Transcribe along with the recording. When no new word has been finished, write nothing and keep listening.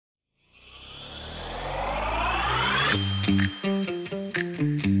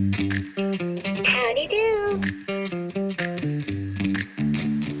Howdy do.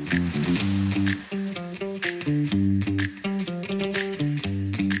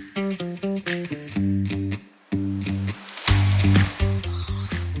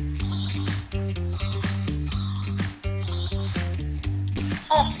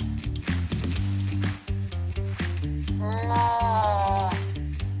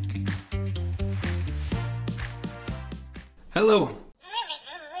 Hello!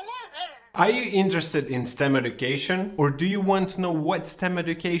 Are you interested in STEM education, or do you want to know what STEM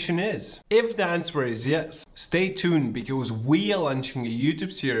education is? If the answer is yes, stay tuned because we are launching a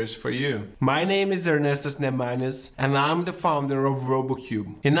YouTube series for you. My name is Ernestos Nemanis and I'm the founder of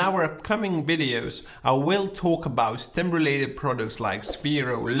ROBOCUBE. In our upcoming videos, I will talk about STEM related products like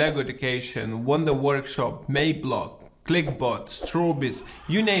Sphero, Lego Education, Wonder Workshop, Makeblock, ClicBot, Strawbees,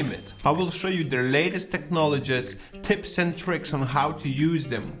 you name it. I will show you the latest technologies, tips and tricks on how to use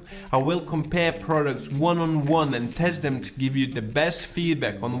them. I will compare products one-on-one and test them to give you the best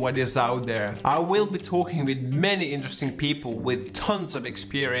feedback on what is out there. I will be talking with many interesting people with tons of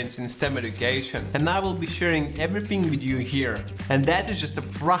experience in STEM education, and I will be sharing everything with you here. And that is just a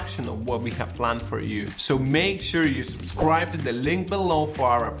fraction of what we have planned for you. So make sure you subscribe to the link below for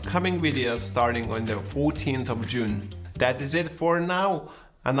our upcoming videos starting on the 14th of June. That is it for now,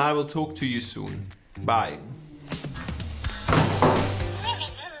 and I will talk to you soon. Bye.